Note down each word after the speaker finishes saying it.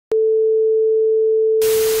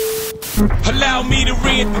Allow me to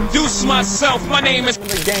reintroduce myself. My name is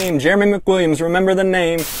the game, Jeremy McWilliams. Remember the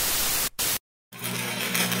name.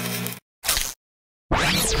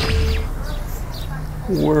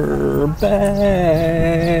 We're back,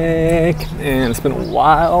 and it's been a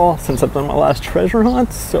while since I've done my last treasure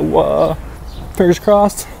hunt, so fingers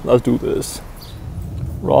crossed, let's do this.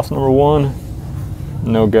 Ross number 1,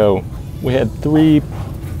 no go. We had 3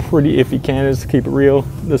 pretty iffy candidates, to keep it real.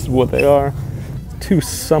 This is what they are. 2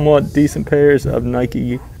 somewhat decent pairs of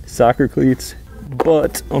Nike soccer cleats,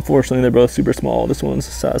 but unfortunately they're both super small. This one's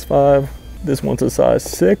a size 5, this one's a size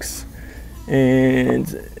 6,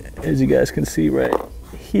 and as you guys can see right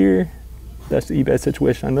here, that's the eBay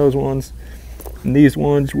situation on those ones. And these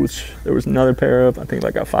ones, which there was another pair of, I think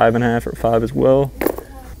like a 5.5 or 5 as well,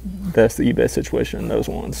 that's the eBay situation on those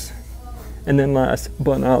ones. And then last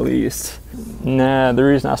but not least, the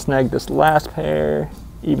reason I snagged this last pair,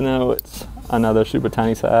 even though it's another super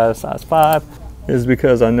tiny size 5, is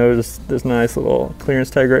because I noticed this nice little clearance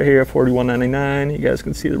tag right here, $41.99. You guys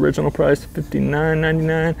can see the original price,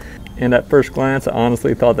 $59.99. And at first glance, I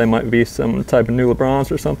honestly thought they might be some type of new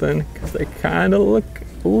LeBrons or something, because they kind of look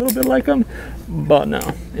a little bit like them. But no,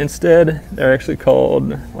 instead, they're actually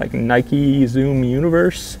called like Nike Zoom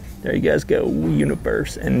Universe. There you guys go,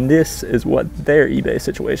 Universe. And this is what their eBay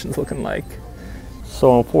situation's looking like.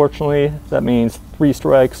 So unfortunately, that means 3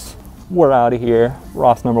 strikes. We're out of here.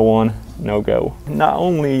 Ross number 1, no go. Not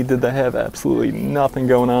only did they have absolutely nothing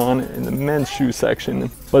going on in the men's shoe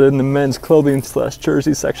section, but in the men's clothing /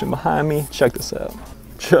 jersey section behind me, check this out.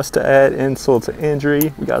 Just to add insult to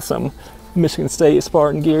injury, we got some Michigan State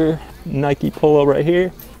Spartan gear, Nike polo right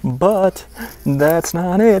here. But that's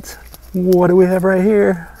not it. What do we have right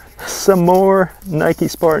here? Some more Nike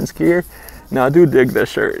Spartans gear. Now I do dig this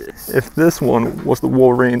shirt. If this one was the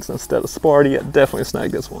Wolverines instead of Sparty, I'd definitely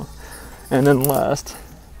snag this one. And then last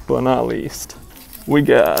but not least, we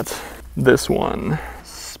got this one,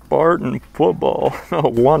 Spartan football. No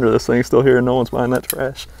wonder this thing's still here and no one's buying that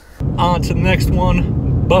trash. On to the next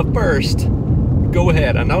one, but first, go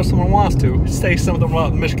ahead, I know someone wants to, say something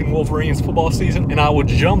about the Michigan Wolverines football season, and I will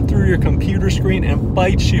jump through your computer screen and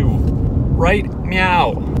bite you. Right?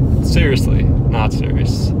 Meow. Seriously, not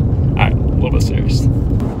serious. Alright, a little bit serious.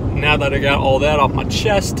 Now that I got all that off my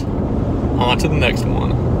chest, on to the next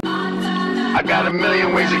one. I got a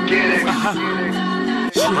million ways to get it.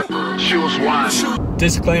 Choose one.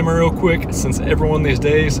 Disclaimer real quick, since everyone these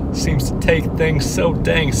days seems to take things so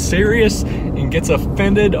dang serious and gets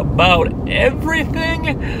offended about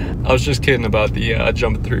everything. I was just kidding about the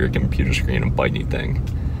jumping through your computer screen and biting thing.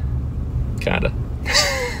 Kinda.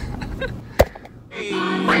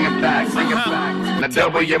 Bring it back, bring it back. Now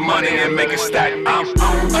double your money and make it stack. I'm on to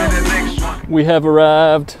the next one. We have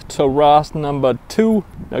arrived to Ross number 2.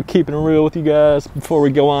 Now keeping it real with you guys before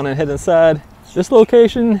we go on and head inside. This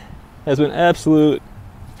location has been absolute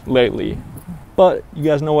lately. But you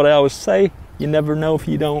guys know what I always say, you never know if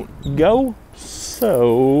you don't go.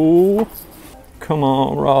 So, come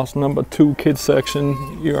on Ross number 2 kids section.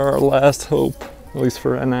 You're our last hope, at least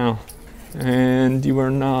for right now. And you are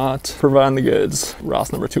not providing the goods.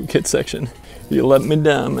 Ross number 2 kids section. You let me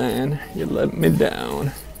down, man. You let me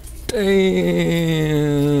down.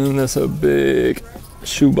 Damn, that's a big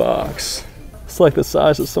shoebox. It's like the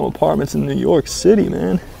size of some apartments in New York City,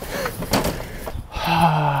 man.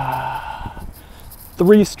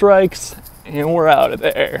 3 strikes and we're out of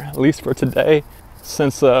there, at least for today.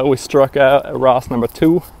 Since we struck out at Ross number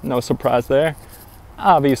 2, no surprise there.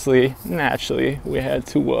 Obviously, naturally, we had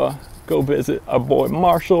to go visit our boy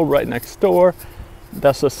Marshall right next door.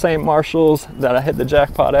 That's the same Marshalls that I hit the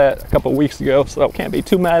jackpot at a couple weeks ago, so I can't be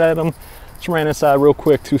too mad at them. Just ran inside real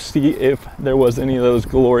quick to see if there was any of those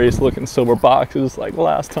glorious looking silver boxes like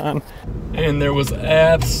last time. And there was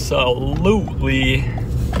absolutely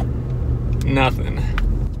nothing.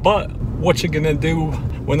 But what you gonna do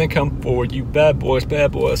when they come forward, you bad boys,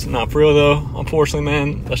 bad boys. Not for real though, unfortunately,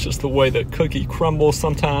 man, that's just the way the cookie crumbles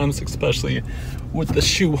sometimes, especially with the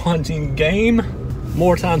shoe hunting game.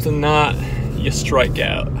 More times than not, you strike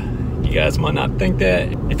out. You guys might not think that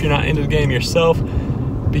if you're not into the game yourself,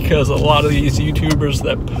 because a lot of these YouTubers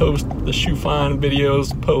that post the shoe find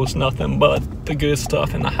videos post nothing but the good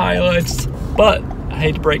stuff and the highlights. But I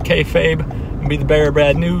hate to break kayfabe and be the bearer of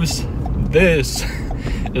bad news. This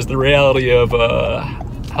is the reality of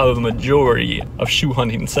how the majority of shoe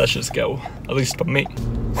hunting sessions go, at least for me.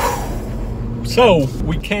 So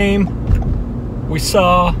we came, we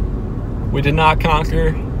saw, we did not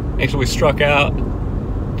conquer. Actually, we struck out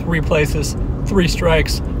 3 places, 3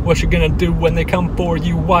 strikes. What you gonna do when they come for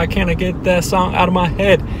you? Why can't I get that song out of my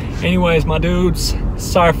head? Anyways, my dudes,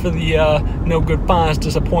 Sorry for the no good finds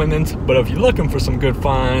disappointment, but if you're looking for some good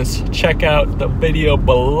finds, check out the video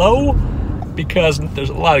below because there's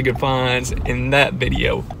a lot of good finds in that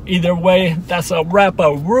video. Either way, that's a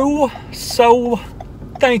wrap-a-roo. So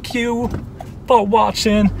thank you for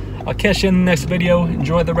watching. I'll catch you in the next video.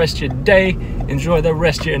 Enjoy the rest of your day. Enjoy the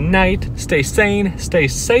rest of your night. Stay sane, stay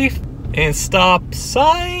safe, and stop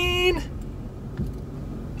sign.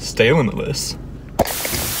 Stay limitless.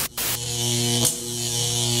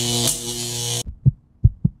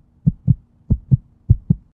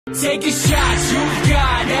 Take a shot, you've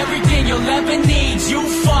got everything you'll ever need. You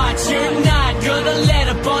fought, you're not gonna let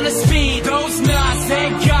up on the speed. Those knots,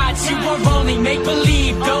 thank God, you are only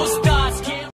make-believe. Those